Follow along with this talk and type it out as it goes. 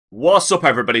What's up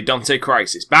everybody,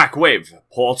 DanteCrysis, back with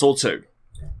Portal 2.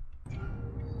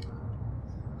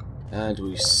 And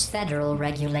we... Federal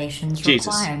regulations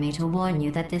require me to warn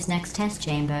you that this next test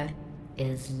chamber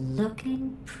is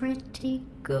looking pretty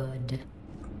good.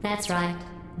 That's right,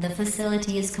 the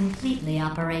facility is completely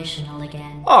operational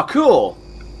again. Oh, cool!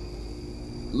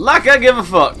 Like I give a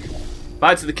fuck!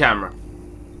 Back to the camera.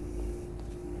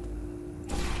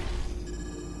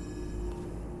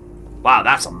 Wow,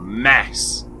 that's a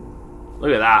mess.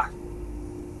 Look at that.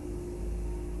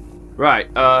 Right,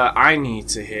 I need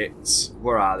to hit...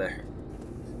 Where are they?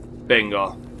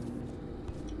 Bingo.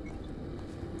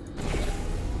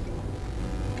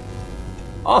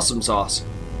 Awesome sauce.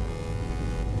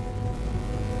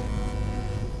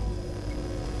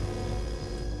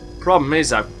 Problem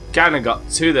is, I've kind of got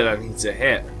two that I need to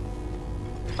hit.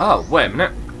 Oh, wait a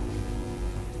minute.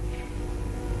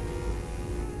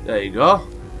 There you go.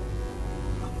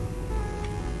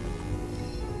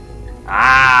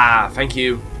 Ah, thank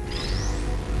you.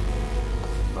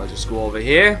 I'll just go over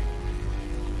here.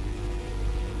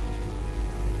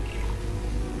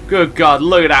 Good God,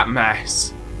 look at that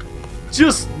mess.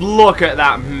 Just look at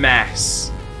that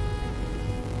mess.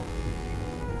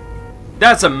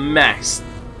 That's a mess.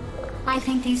 I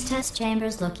think these test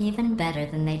chambers look even better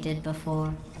than they did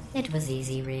before. It was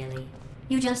easy, really.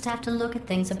 You just have to look at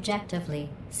things objectively,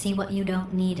 see what you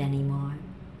don't need anymore,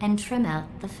 and trim out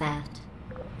the fat.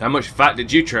 How much fat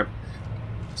did you trim?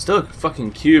 Still a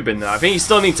fucking cube in there. I think you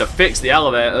still need to fix the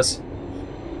elevators.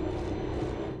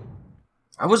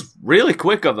 I was really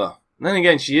quick of her. And then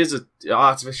again, she is an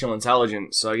artificial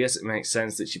intelligence, so I guess it makes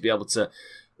sense that she'd be able to,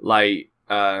 like,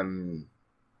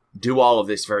 do all of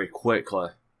this very quickly.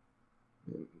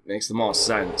 It makes the most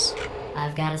sense.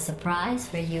 I've got a surprise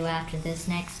for you after this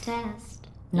next test.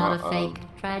 Not a fake,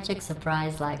 tragic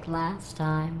surprise like last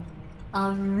time.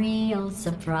 A real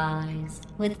surprise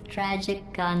with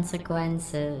tragic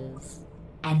consequences.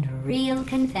 And real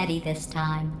confetti this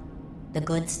time. The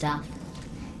good stuff.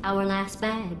 Our last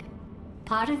bag.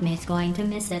 Part of me's going to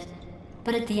miss it.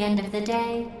 But at the end of the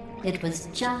day, it was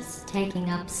just taking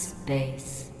up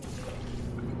space.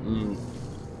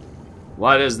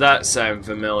 Why does that sound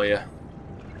familiar?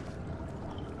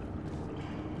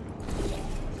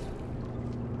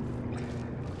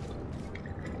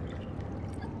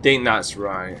 I think that's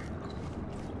right.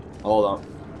 Hold on.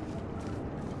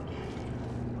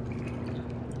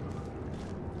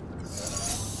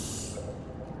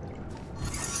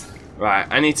 Right,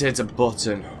 I need to hit a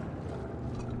button.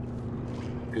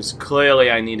 Because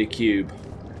clearly I need a cube.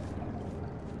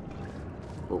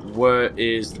 But where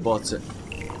is the button?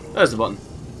 There's the button.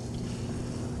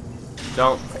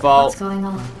 Don't fall. What's going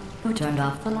on? Who turned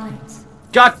off the lights?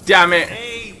 God damn it!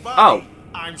 Hey, buddy. Oh.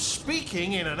 I'm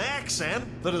speaking in an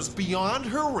accent that is beyond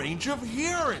her range of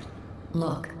hearing.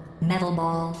 Look, Metal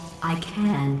Ball, I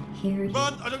can hear you.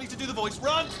 Run! I don't need to do the voice.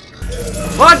 Run!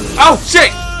 What? Oh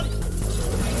shit! Run!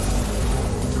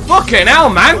 Fucking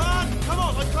hell, man! Run! Come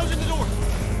on, I'm closing the door.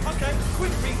 Okay,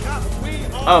 quick recap. We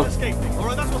are escaping.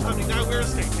 Alright, that's what's happening now. We're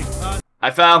escaping. I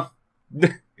fell.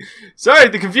 Sorry,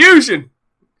 the confusion.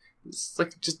 It's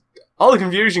like just all the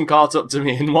confusion caught up to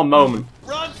me in one moment.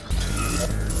 Run!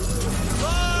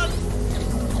 Run!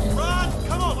 Run!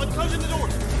 Come on, I'm closing the door.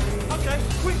 Okay,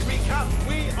 quick recap.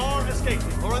 We are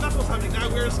escaping. Alright, that's what's happening now.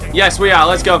 We're escaping. Yes, we are.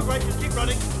 Let's go. Right, just keep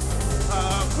running.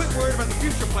 Quick word about the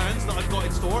future plans that I've got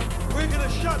in store. We're going to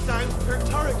shut down her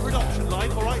turret production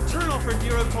line, alright? Turn off her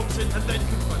neurotoxin and then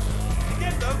confront her.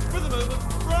 Again though, for the moment,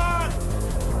 run!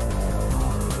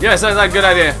 Yes, that's a good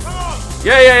idea. Come on!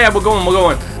 Yeah, we're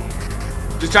going.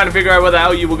 Just trying to figure out where the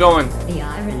hell you were going. The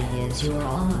irony is you were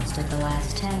almost at the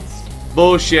last test.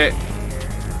 Bullshit.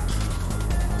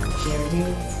 Here it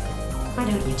is. Why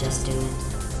don't you just do it?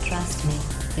 Trust me,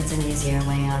 it's an easier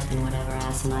way out than whatever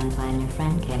asinine plan your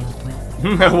friend came up with.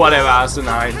 Whatever,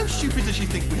 asinine. How stupid does she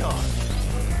think we are?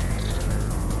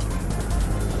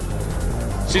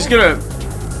 She's gonna...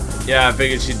 Yeah, I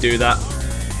figured she'd do that.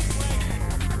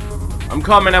 I'm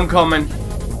coming.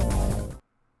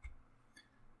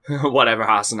 Whatever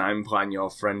asinine plan your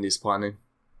friend is planning.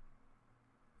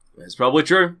 It's probably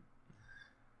true.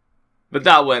 But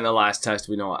that weren't the last test,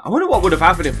 we know it. I wonder what would have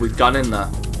happened if we'd gone in there.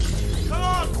 Come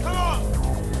on!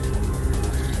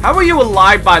 How are you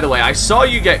alive, by the way? I saw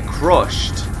you get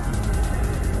crushed.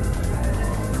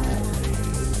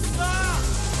 Ah!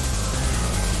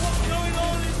 What's going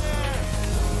on in there?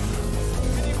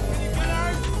 Can you get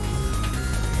out?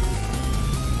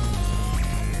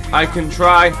 I can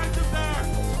try. Out of there!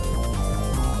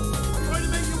 Try to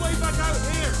make your way back out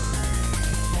here!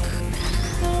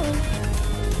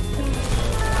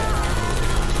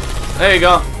 There you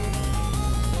go.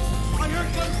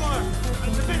 gunfire.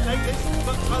 It's a bit late, this,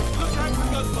 but look out for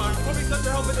gunfire. Probably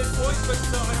doesn't help at this point, but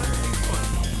I haven't been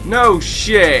fun. No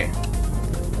shit.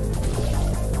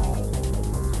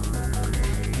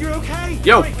 You're okay?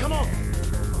 Yo. Right, come on.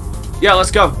 Yeah,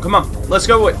 let's go. Come on. Let's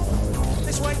go.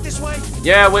 This way, this way.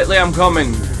 Yeah, Whitley, I'm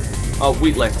coming. Oh,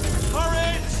 Wheatley.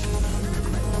 Courage.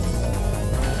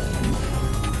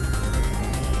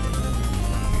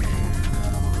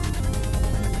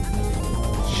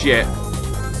 Shit.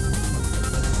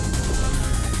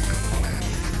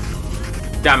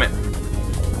 Damn it.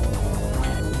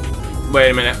 Wait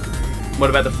a minute. What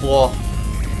about the floor?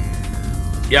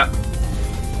 Yep.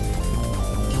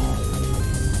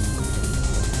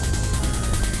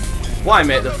 Why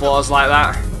make the floors like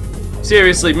that?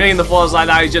 Seriously, making the floors like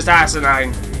that is just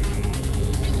asinine.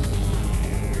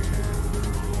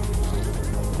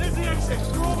 There's the exit.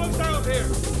 You're almost out of here.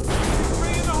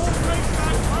 Bringing the whole place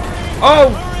back. Hurry. Oh!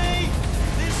 Hurry.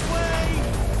 This way.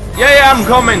 Yeah, I'm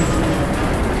coming.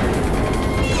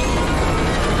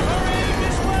 Hurry.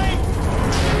 This way.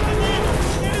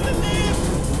 Get in the lift.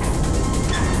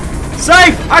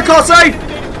 Safe! I call safe!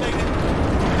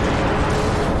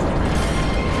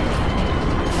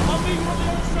 I'll meet you on the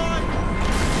other side.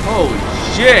 Holy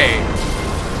shit.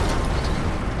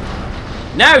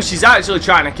 Now she's actually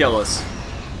trying to kill us.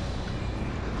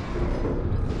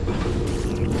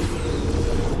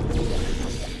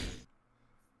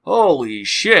 Holy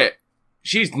shit.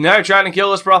 She's now trying to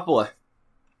kill us properly.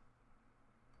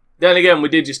 Then again, we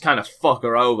did just kind of fuck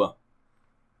her over.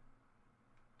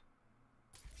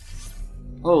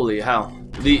 Holy hell.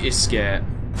 The escape.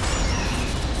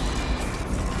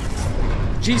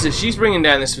 Jesus, she's bringing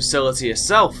down this facility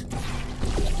herself.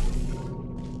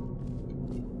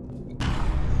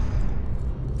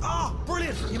 Ah,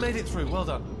 brilliant! You made it through. Well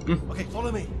done. Okay,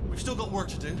 follow me. We've still got work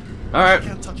to do. Alright. You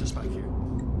can't touch us back here.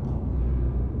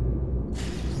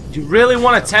 Do you really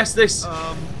want to test this?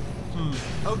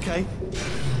 Okay.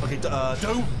 Okay,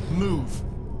 don't move.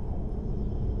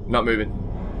 Not moving.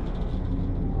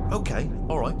 Okay,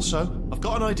 alright, so I've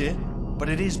got an idea, but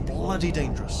it is bloody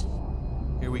dangerous.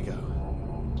 Here we go.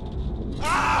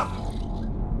 Ah!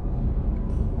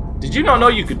 Did you not know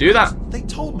you could do that? They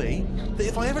told me that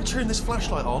if I ever turned this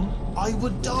flashlight on, I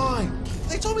would die.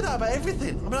 They told me that about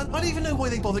everything. I mean, I don't even know why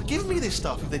they bothered giving me this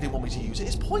stuff if they didn't want me to use it.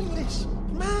 It's pointless.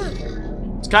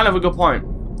 Man. It's kind of a good point.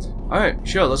 Alright,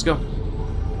 sure, let's go.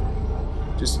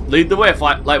 Just lead the way,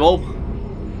 light bulb.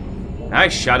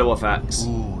 Nice shadow effects.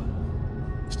 Ooh.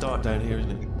 It's dark down here,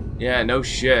 isn't it? Yeah, no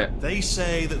shit. They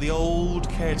say that the old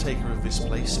caretaker of this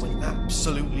place went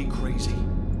absolutely crazy.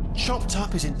 Chopped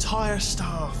up his entire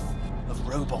staff of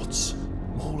robots.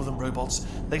 All of them robots.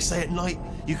 They say at night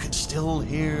you can still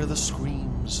hear the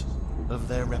screams of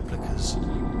their replicas.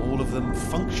 All of them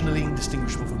functionally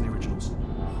indistinguishable from the originals.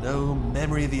 No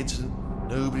memory of the incident.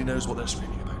 Nobody knows what they're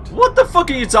screaming about. What the fuck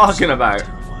are you talking about?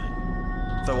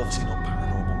 Terrifying. Though obviously not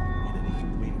paranormal in any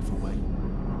meaningful way.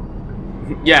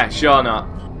 Yeah, sure not.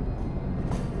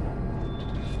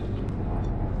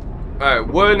 Alright,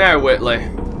 where now, Whitley?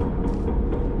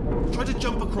 Try to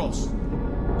jump across.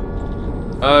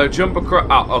 Jump across.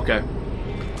 Oh, okay.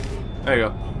 There you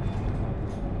go.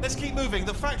 Let's keep moving.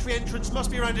 The factory entrance must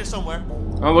be around here somewhere.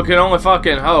 Oh, we can only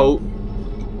fucking hope.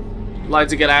 I'd like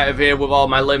to get out of here with all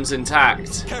my limbs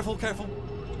intact. Careful, careful.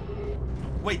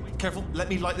 Wait, careful. Let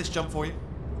me light this jump for you.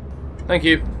 Thank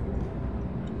you.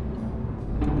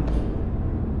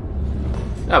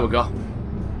 There we go.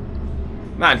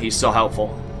 Man, he's so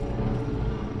helpful.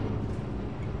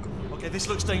 Okay, this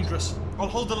looks dangerous. I'll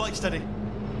hold the light steady.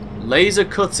 Laser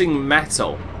cutting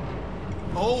metal.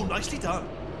 Oh, nicely done.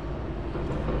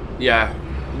 Yeah,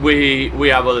 we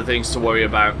have other things to worry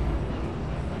about.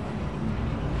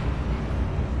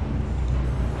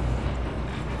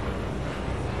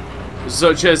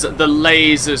 Such as the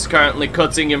lasers currently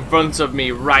cutting in front of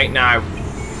me right now.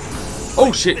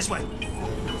 Oh shit. This way.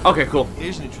 Okay, cool.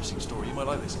 Here's an interesting story. You might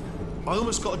like this. I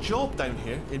almost got a job down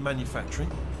here in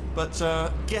manufacturing, but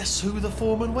guess who the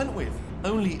foreman went with?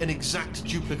 Only an exact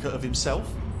duplicate of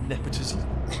himself. Nepotism.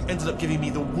 Ended up giving me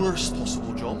the worst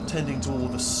possible job, tending to all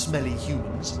the smelly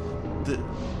humans.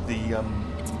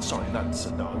 Sorry, that's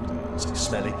no, I wouldn't say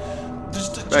smelly.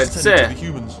 Just tending to the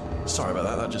humans. Sorry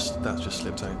about that. That just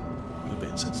slipped out. A bit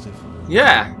insensitive.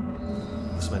 Yeah.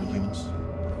 The smelly humans.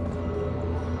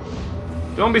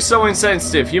 Don't be so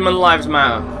insensitive. Human lives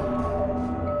matter.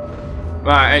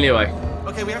 Right. Anyway.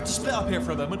 Okay, we have to split up here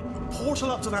for a moment. Portal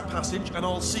up to that passage, and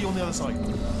I'll see you on the other side.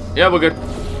 Yeah, we're good.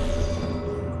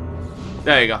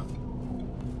 There you go.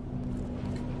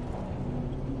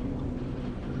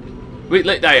 Wait,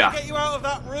 there you are. Get you out of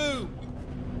that room.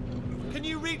 Can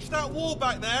you reach that wall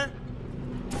back there?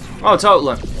 Oh,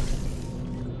 totally.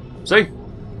 See?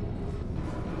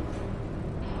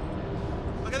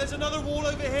 Okay, there's another wall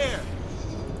over here.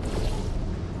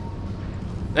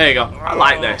 There you go. I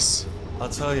like this. I'll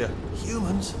tell you,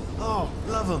 humans, oh,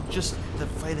 love them. Just the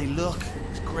way they look,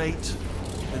 it's great.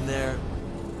 And their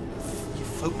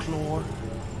folklore,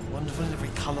 wonderful, very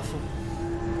colourful.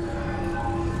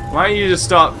 Why don't you just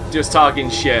stop just talking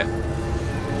shit?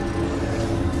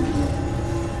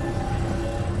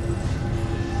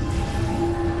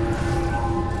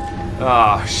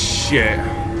 Oh, shit.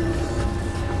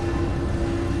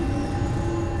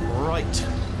 Right.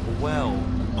 Well,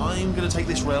 I'm going to take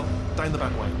this rail down the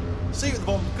back way. See you at the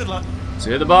bottom. Good luck. See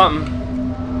you at the bottom.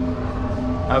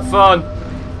 Have fun.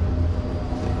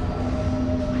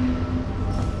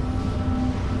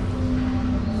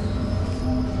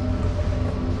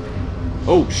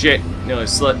 Oh, shit. Nearly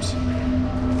slipped.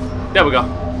 There we go.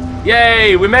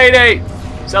 Yay! We made it!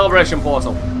 Celebration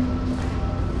portal.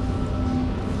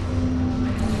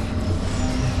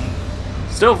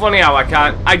 Still funny how I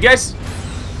can't. I guess.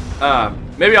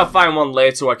 Maybe I'll find one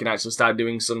later where I can actually start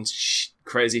doing some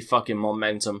crazy fucking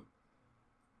momentum.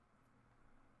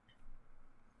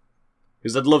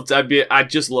 Because I'd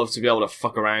just love to be able to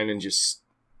fuck around and just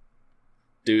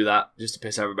do that, just to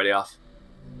piss everybody off.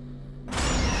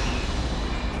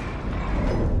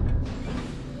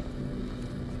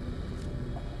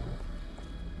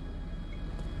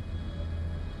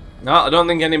 No, I don't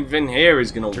think anything here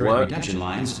is gonna Turret work. redemption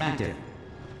lines active.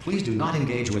 Please do not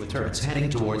engage with turrets heading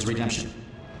towards redemption.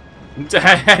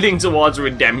 Heading towards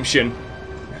redemption.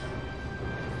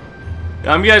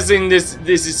 I'm guessing this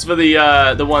is for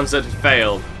the ones that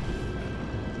failed.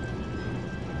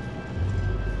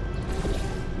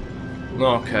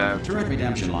 Okay. Turret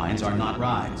redemption lines are not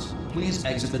rides. Please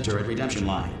exit the turret redemption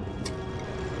line.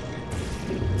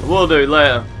 We'll do it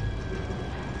later.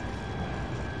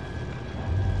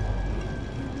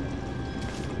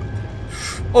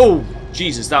 Oh,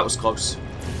 Jesus, that was close.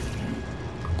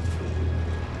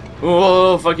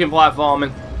 Oh, fucking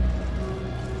platforming.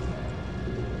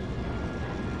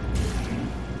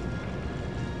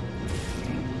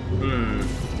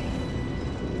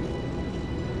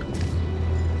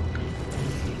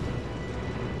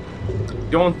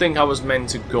 Don't think I was meant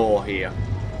to go here.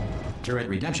 Turret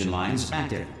redemption lines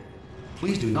active.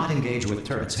 Please do not engage with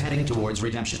turrets heading towards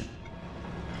redemption.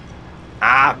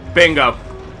 Ah, bingo.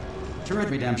 Turret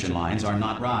redemption lines are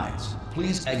not rides.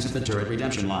 Please exit the turret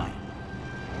redemption line.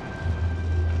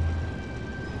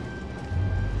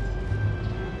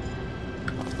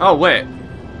 Oh, wait.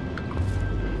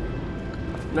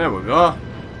 There we go.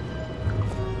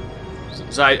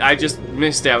 So I just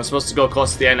missed it. I was supposed to go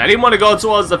close to the end. I didn't want to go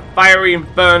towards the fiery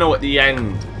inferno at the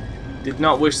end. Did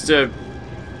not wish to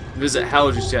visit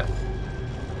hell just yet.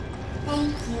 Thank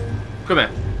you. Come here.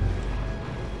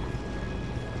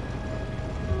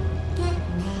 Get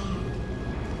mad.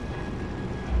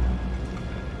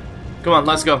 Come on,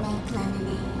 let's go. Make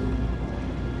lemonade.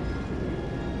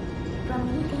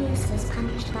 Prometheus was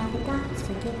punished by the gods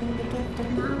for giving the gift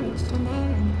of knowledge to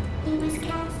man. He was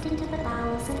cast into the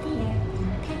bowels of the earth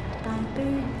and pecked by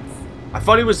birds. I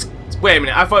thought it was... Wait a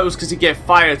minute. I thought it was because he gave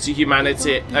fire to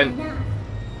humanity and...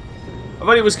 I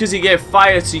thought it was because he gave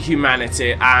fire to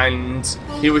humanity and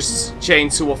he was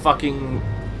chained to a fucking...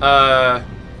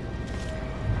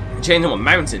 chained to a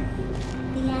mountain.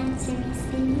 The answer is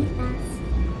beneath us.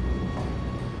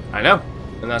 I know.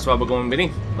 And that's why we're going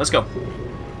beneath. Let's go.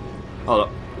 Hold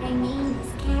up. Her name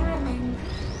is Carolyn.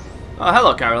 Oh,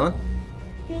 hello, Carolyn.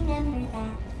 Remember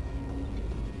that.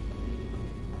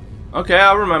 Okay,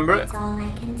 I'll remember it. That's all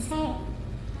I can say.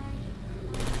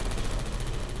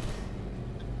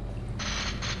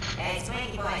 Hey,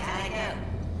 Swanky boys, how'd it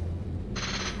go?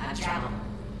 How'd travel?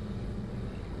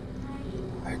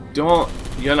 I don't...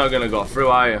 You're not gonna go through,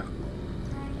 are you?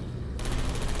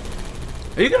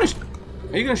 Are you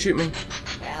gonna shoot me?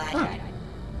 Well, I tried.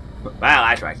 Well,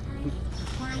 I tried.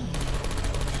 Quiet.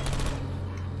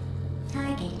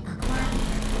 Target acquired.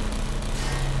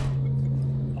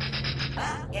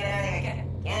 Well, get everything I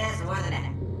could. Can't ask for more than that.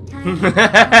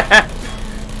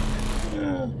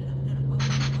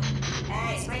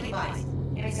 Hey, Swanky boys,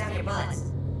 give me some of your bullets.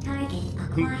 Target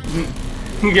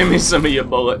acquired. Give me some of your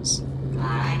bullets.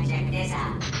 Alright, check this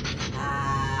out.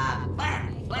 Fire!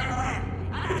 Fire!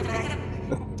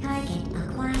 Target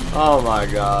acquired. Oh my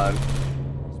god.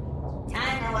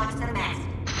 Time to watch the master.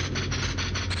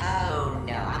 Oh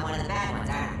no, I'm one of the bad ones,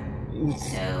 aren't I?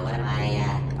 So what am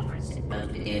I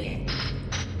supposed to do here?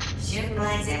 Shooting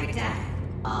blanks every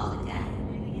time. All the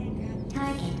time.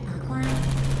 Target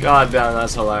acquired. God damn,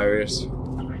 that's hilarious. Target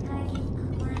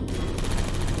acquired.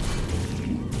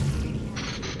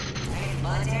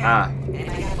 bullets here? Ah.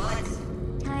 Anybody got bullets?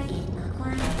 Target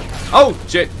acquired. Oh,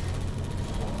 shit.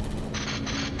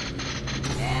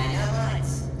 Yeah, no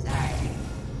bullets. Sorry.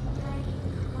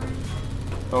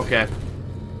 Okay.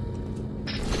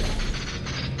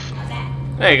 How's that?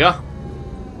 There you go.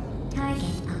 Target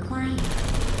acquired.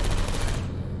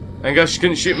 Thank God she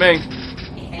couldn't shoot me.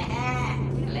 Yeah.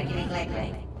 Lickety click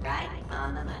click. Right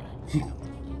on the money.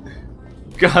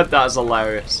 God, that's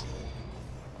hilarious.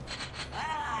 Well,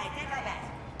 I did my best.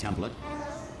 Template.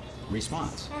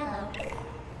 Response.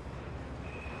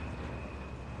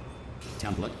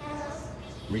 Template.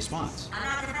 Response. I'm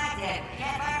not defective.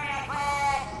 Can't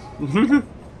fire me, I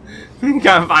quit.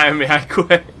 Can't fire me, I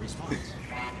quit. Response.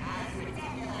 Crap, this is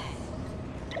ridiculous.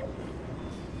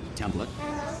 Template.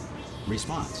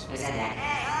 Response. Who said that?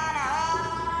 Hey,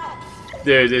 oh no!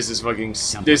 Dude, this is fucking.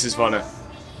 This is funny.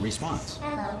 Response.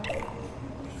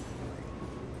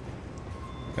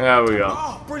 There we go.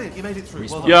 Oh, brilliant, you made it through.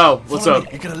 Well done. Yo, what's Follow up?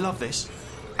 me, you're gonna love this.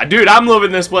 Dude, I'm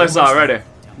loving this place already.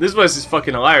 This place is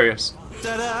fucking hilarious.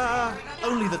 Ta-da!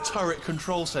 Only the turret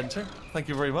control center. Thank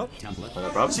you very much. Template. No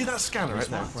problem. See that scanner out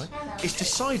there, right? It's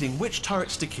deciding which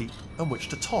turrets to keep and which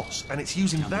to toss, and it's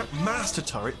using that master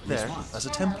turret there as a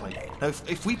template. Now,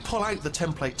 if we pull out the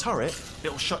template turret,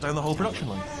 it'll shut down the whole production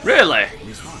line. Really?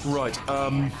 Right.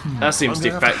 That seems I'm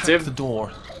gonna have to hack defective. the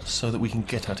door so that we can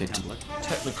get at it.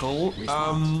 Technical.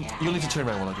 You'll need to turn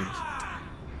around while I do this.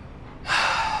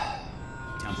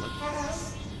 Template.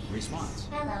 Response.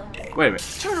 Wait a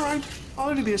minute. Turn around. I'll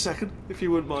only be a second, if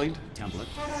you wouldn't mind. Template.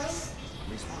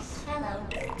 Response.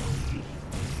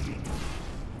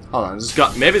 Hold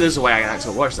on. Maybe there's a way I can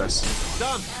actually watch this.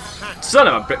 Done. Hacked. Son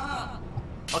of a bit.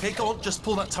 Okay, go on. Just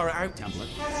pull that turret out. Template.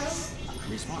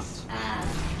 Response.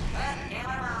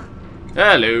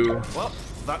 Hello. Well,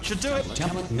 that should do it.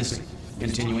 Template missing.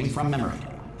 Continuing from memory.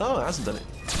 Oh, it hasn't done it.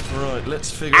 Right,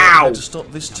 let's figure Ow. out how to stop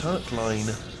this turret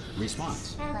line.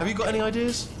 Response. Have you got any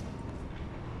ideas?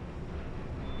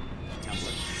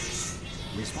 Template.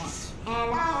 Response.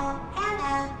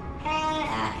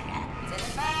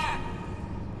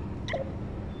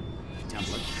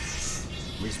 Template.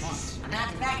 Response. I'm not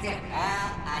defective.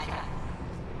 I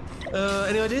tried.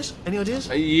 Any ideas? Any ideas?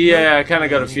 Yeah, I kind of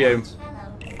got a few.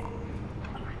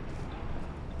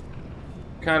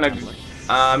 Kind of.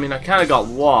 I mean, I kind of got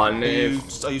one. Are you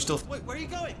If, still? Wait, where are you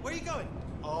going? Where are you going?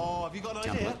 Oh, have you got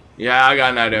an idea? Template. yeah, I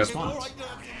got an idea. All right,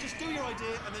 just do your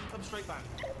idea and then come straight back.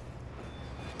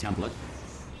 Template.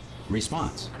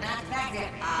 Response. I'm not defective.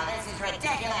 Oh, this is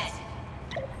ridiculous.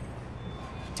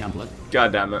 Template.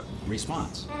 God damn it.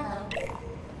 Response.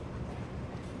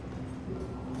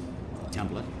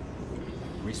 Template.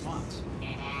 Response.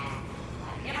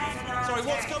 Sorry,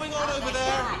 what's going on over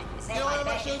there? You know, I'm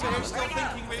actually over here still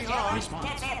thinking really hard. Response.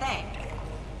 Can't say a thing.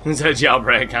 It's a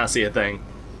jailbreak, can't see a thing.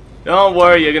 Don't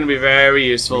worry, you're gonna be very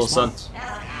useful, son. Response.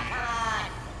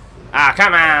 Ah,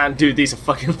 come on, dude, these are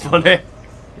fucking funny.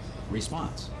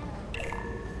 Response.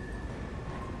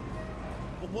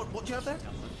 What do you have there?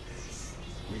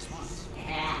 Response.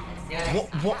 Yeah, let's do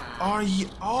it. What are you?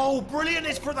 Oh, brilliant!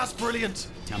 That's brilliant.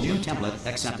 New template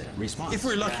accepted. Response. If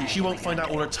we're lucky, she won't find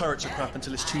out all her turrets are crap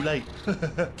until it's too late.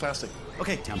 Classic.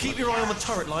 Okay, keep your eye on the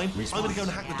turret line. I'm gonna go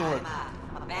and hack the door open.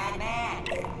 I'm a bad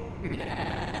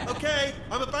man. Okay,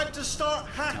 I'm about to start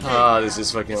hacking. Oh, this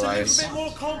is fucking It's a hilarious. little bit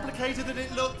more complicated than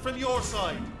it looked from your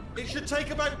side. It should take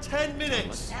about 10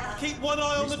 minutes. Keep one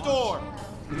eye on the door.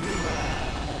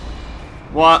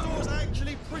 What? The door's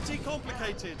actually pretty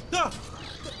complicated. How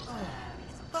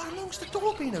long's the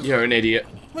door been open? You're an idiot.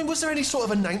 I mean, was there any sort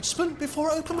of announcement before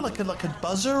it opened? Like a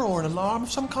buzzer or an alarm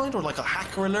of some kind? Or like a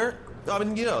hacker alert? I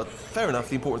mean, you know, fair enough,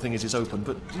 the important thing is it's open,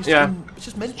 but it's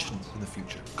just mentioned in the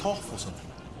future. Cough or something.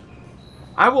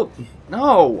 I will.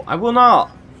 No, I will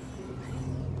not.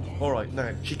 Alright,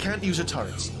 now, she can't use her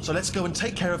turrets, so let's go and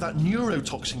take care of that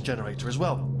neurotoxin generator as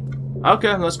well.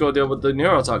 Okay, let's go deal with the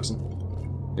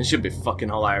neurotoxin. This should be fucking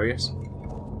hilarious.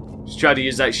 Just tried to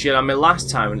use that shit on me last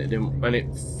time and it didn't, and it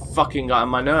fucking got on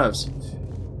my nerves.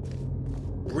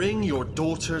 Bring your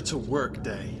daughter to work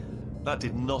day. That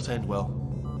did not end well.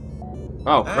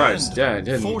 Oh Christ, And yeah, it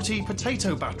didn't. 40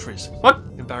 potato batteries. What?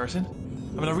 Embarrassing.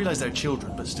 I mean, I realise they're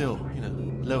children, but still, you know,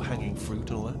 low-hanging fruit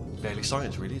and all that. Barely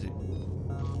science, really, is it?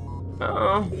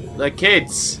 Oh, they're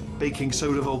kids. Baking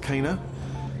soda volcano.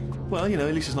 Well, you know,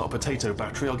 at least it's not a potato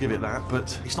battery, I'll give it that,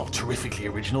 but it's not terrifically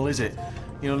original, is it?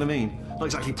 You know what I mean? Not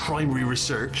exactly primary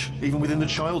research, even within the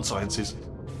child sciences.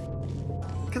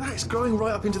 Look at that, it's growing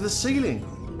right up into the ceiling.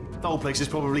 The whole place is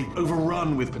probably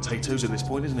overrun with potatoes at this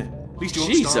point, isn't it? At least you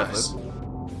won't starve, Jesus. though.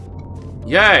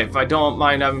 Yeah, if I don't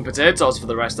mind having potatoes for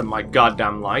the rest of my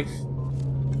goddamn life.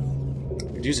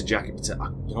 could use a jacket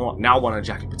potato. You know what? Now I want a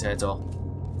jacket potato.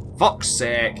 Fuck's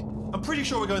sake. I'm pretty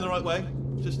sure we're going the right way.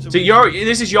 Just to So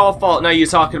this is your fault now you're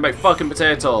talking about fucking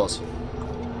potatoes.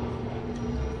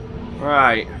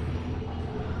 Right.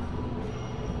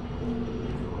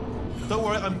 Don't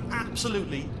worry, I'm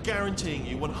absolutely guaranteeing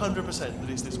you 100% that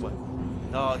it's this way.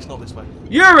 No, it's not this way.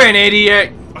 You're an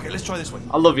idiot! Okay, let's try this way.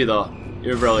 I love you though.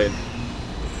 You're brilliant.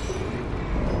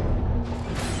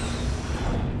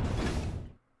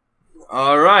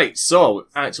 Alright, so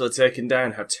actually taking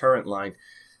down her turret line.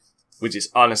 Which is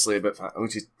honestly a bit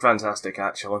which is fantastic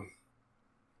actually.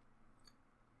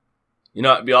 You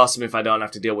know, it'd be awesome if I don't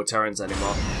have to deal with turrets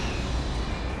anymore.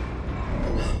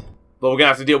 But we're going to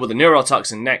have to deal with the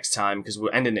neurotoxin next time because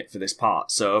we're ending it for this part.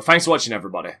 So, thanks for watching,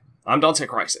 everybody. I'm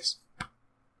DanteCrysis.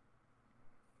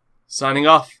 Signing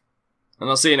off, and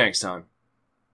I'll see you next time.